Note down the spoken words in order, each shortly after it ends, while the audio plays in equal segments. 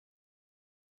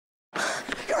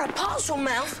You're a parcel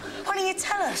mouth. Why don't you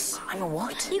tell us? I'm a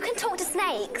what? You can talk to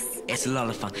snakes. It's a lot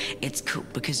of fun. It's cool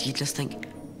because you just think,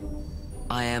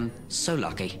 I am so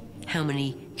lucky. How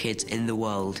many kids in the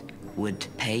world would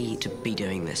pay to be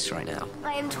doing this right now?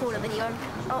 I am taller than you,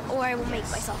 or I will make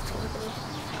myself taller than you.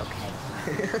 Okay.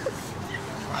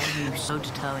 Why are you so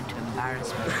determined to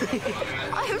embarrass me?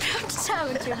 I am not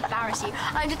determined to embarrass you.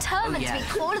 I'm determined to be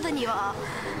taller than you are.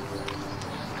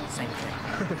 Same thing.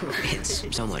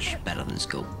 It's so much better than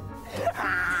school.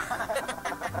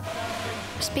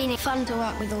 It's been fun to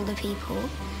work with all the people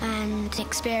and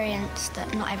experience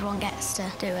that not everyone gets to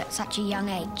do at such a young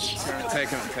age. Take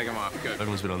him off. Good.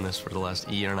 Everyone's been on this for the last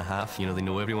year and a half. You know, they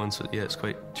know everyone, so yeah, it's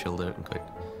quite chilled out and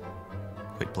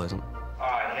quite pleasant. All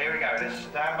right, here we go. Just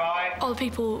stand by. All the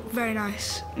people, very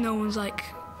nice. No one's like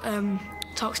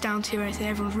talks down to you or anything.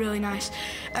 Everyone's really nice.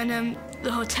 And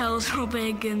the hotels are all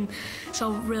big and it's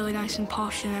all really nice and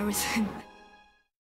posh and everything.